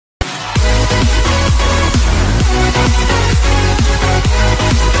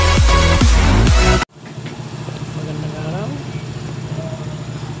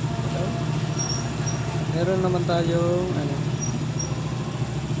yung ano,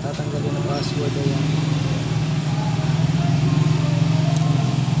 tatanggalin ng password na yan.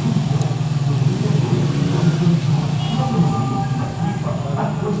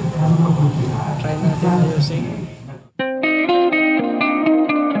 Try natin ayusin.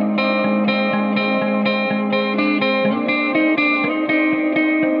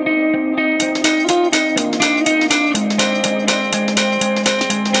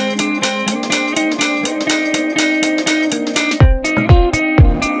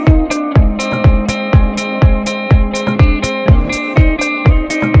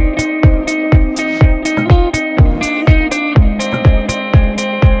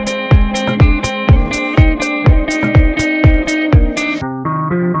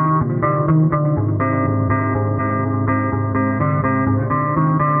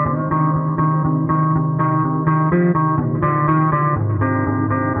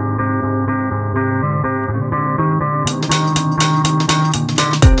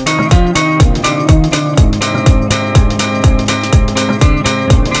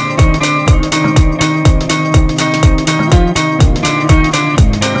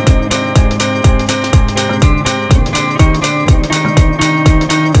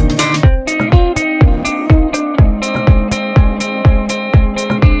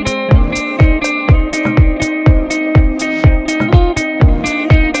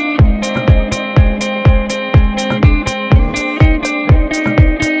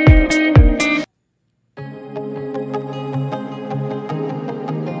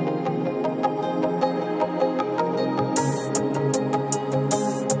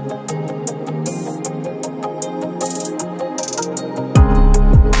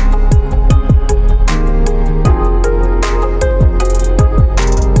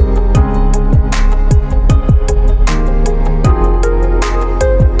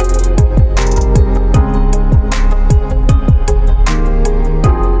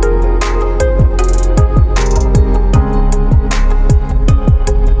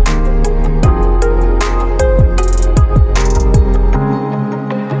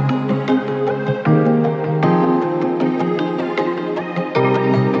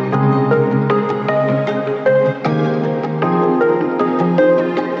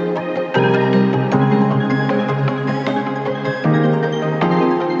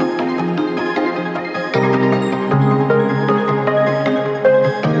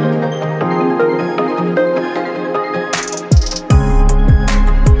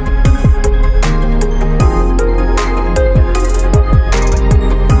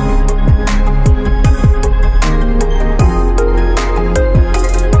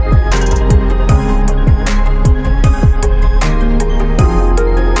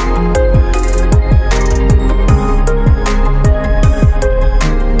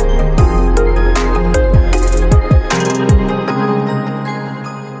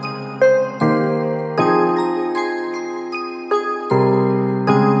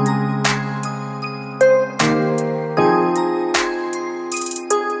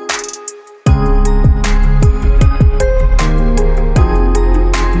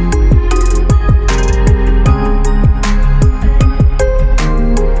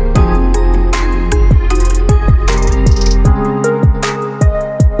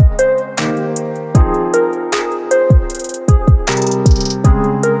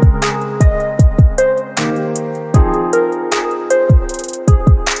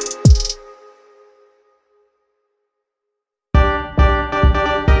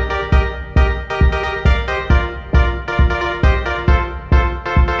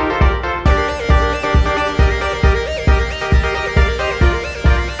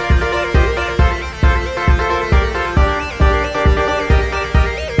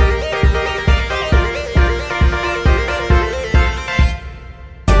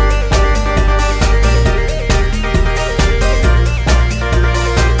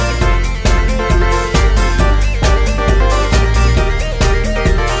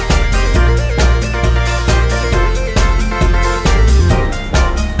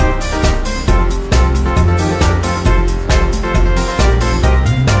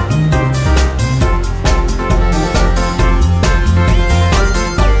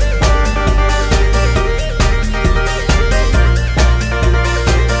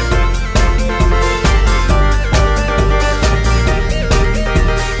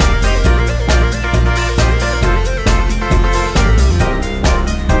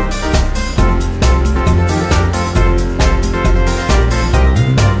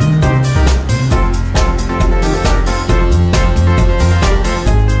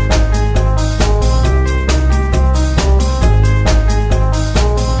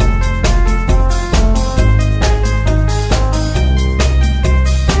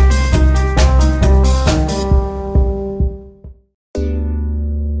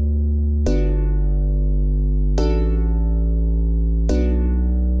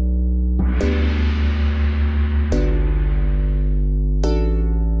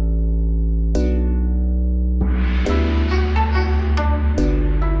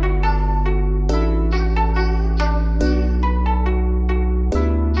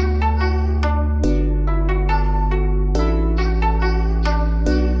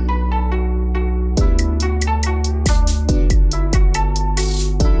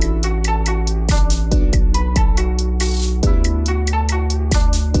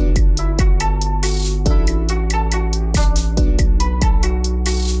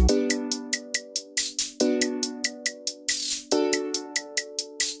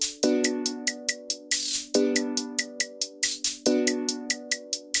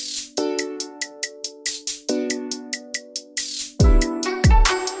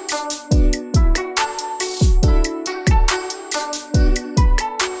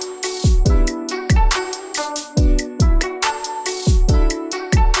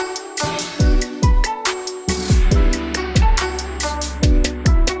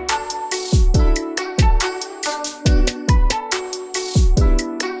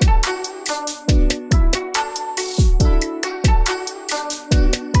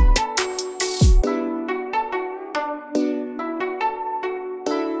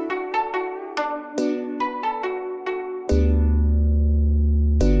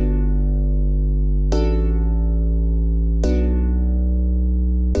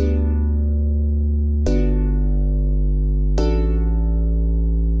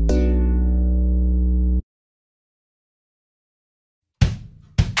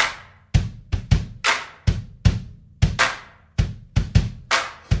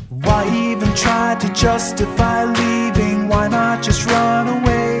 you tried to justify leaving, why not just run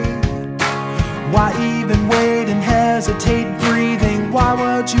away? Why even wait and hesitate breathing? Why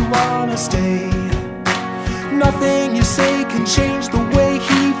would you wanna stay? Nothing you say can change the way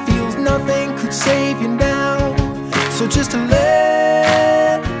he feels. Nothing could save you now. So just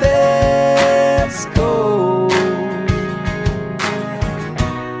let this go.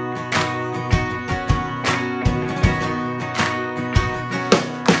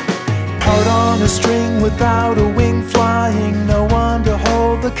 Out on a string without a wing flying, no one to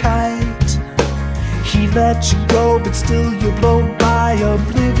hold the kite. He let you go, but still you blow by,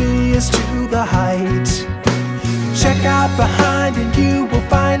 oblivious to the height. Check out behind and you will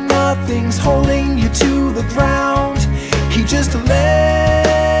find nothing's holding you to the ground. He just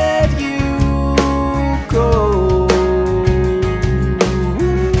let you go.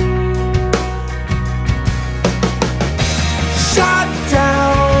 Shot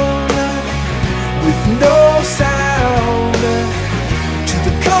down with no sound to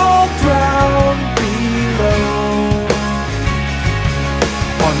the cold ground below.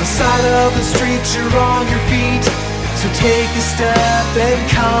 On the side of the street you're on your feet, so take a step and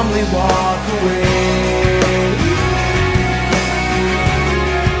calmly walk away.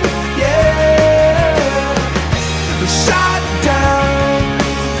 Yeah, shot down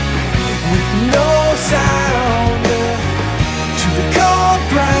with no sound to the cold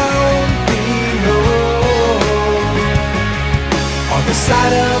ground below. On the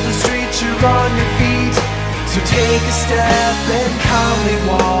side of the street you're on your feet, so take a step and calmly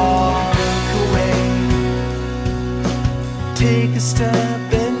walk away. Take a step